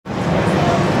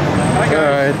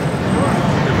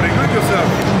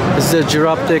the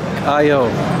Giroptic I/O.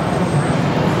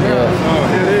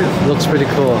 Yeah, looks pretty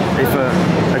cool. If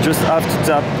I just have to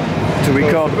tap to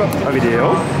record a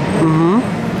video,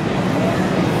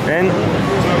 and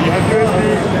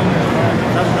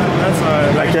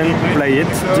I can play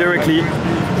it directly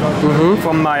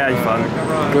from my iPhone.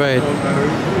 Right.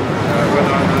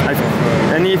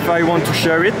 And if I want to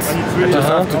share it, I just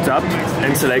have to tap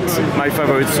and select my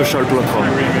favorite social platform.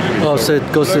 Oh, so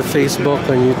it goes to Facebook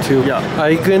and YouTube. Yeah.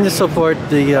 Are you going to support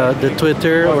the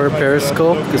Twitter or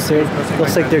Periscope? Because it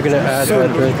looks like they're going to add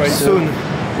that right soon.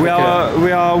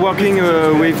 We are working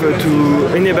with to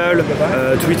enable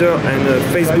Twitter and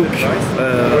Facebook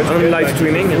on live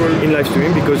streaming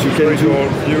because you can do,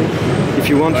 if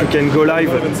you want, you can go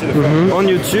live on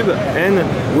YouTube, and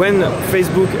when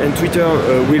Facebook and Twitter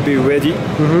will be ready,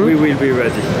 we will be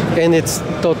ready. And it's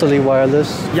totally wireless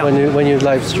when you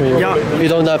live stream. Yeah. You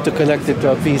don't have to connect it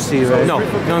to a PC, right? No,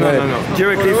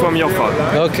 directly from your phone.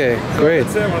 Okay, great.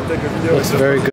 Looks very good.